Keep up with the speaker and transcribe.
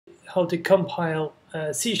how to compile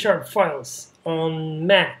C# files on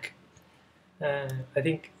Mac. I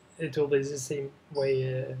think it will be the same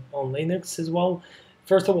way on Linux as well.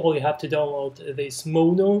 First of all, you have to download this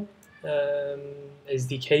Mono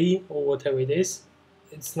SDK or whatever it is.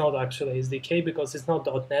 It's not actually SDK because it's not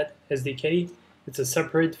 .NET SDK. It's a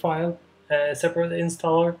separate file, separate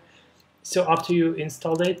installer. So after you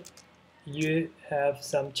install it, you have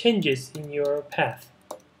some changes in your path.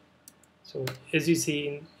 So as you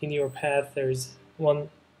see in your path, there is one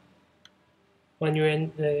new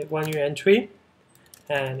entry,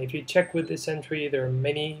 and if you check with this entry, there are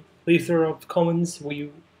many plethora of commands.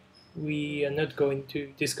 We are not going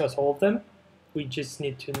to discuss all of them. We just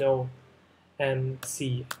need to know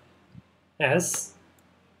MCS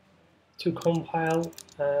to compile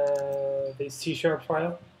the C#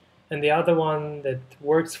 file, and the other one that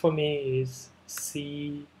works for me is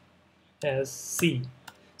CSC.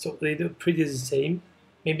 So they do pretty the same.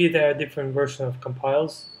 Maybe there are different versions of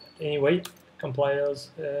compiles. Anyway, compilers.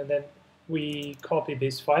 Then we copy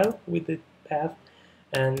this file with the path,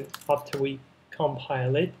 and after we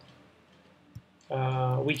compile it,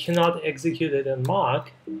 we cannot execute it on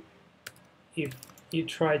Mac. If you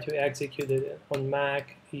try to execute it on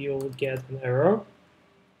Mac, you'll get an error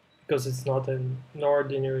because it's not an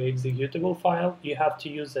ordinary executable file. You have to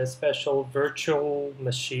use a special virtual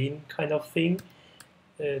machine kind of thing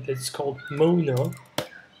that's called Mono,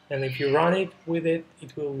 and if you run it with it,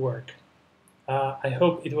 it will work. I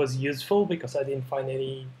hope it was useful because I didn't find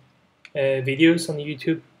any videos on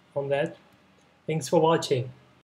YouTube on that. Thanks for watching.